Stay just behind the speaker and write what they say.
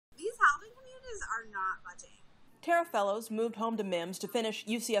not budging. Tara Fellows moved home to Mims to finish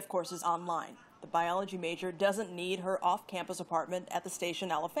UCF courses online. The biology major doesn't need her off-campus apartment at the station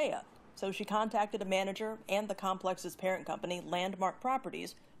Alafaya, so she contacted a manager and the complex's parent company, Landmark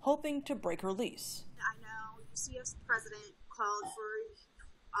Properties, hoping to break her lease. I know UCF's president called for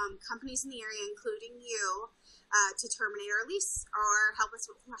companies in the area, including you, to terminate our lease or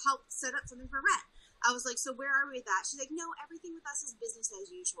help set up something for rent. I was like, so where are we with that? She's like, no, everything with us is business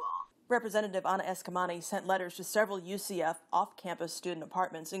as usual. Representative Eskamani sent letters to several UCF off-campus student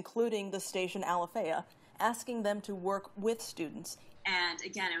apartments, including the station Alafaya, asking them to work with students. And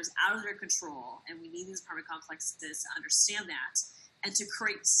again, it was out of their control, and we need these apartment complexes to understand that and to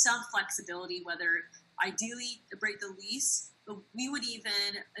create some flexibility, whether ideally to break the lease, but we would even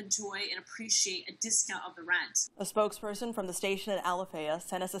enjoy and appreciate a discount of the rent. A spokesperson from the station at Alafaya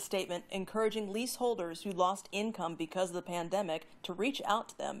sent us a statement encouraging leaseholders who lost income because of the pandemic to reach out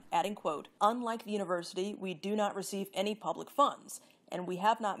to them, adding, quote, "Unlike the university, we do not receive any public funds, and we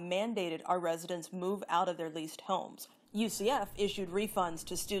have not mandated our residents move out of their leased homes." UCF issued refunds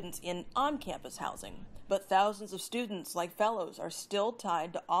to students in on-campus housing, but thousands of students like Fellows are still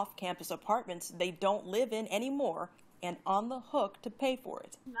tied to off-campus apartments they don't live in anymore and on the hook to pay for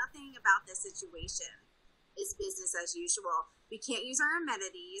it. Nothing about this situation is business as usual. We can't use our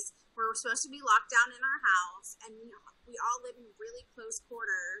amenities. We're supposed to be locked down in our house, and we all live in really close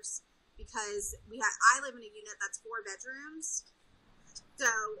quarters because I live in a unit that's 4 bedrooms, so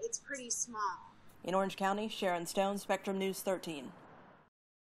it's pretty small. In Orange County, Sharon Stone, Spectrum News 13.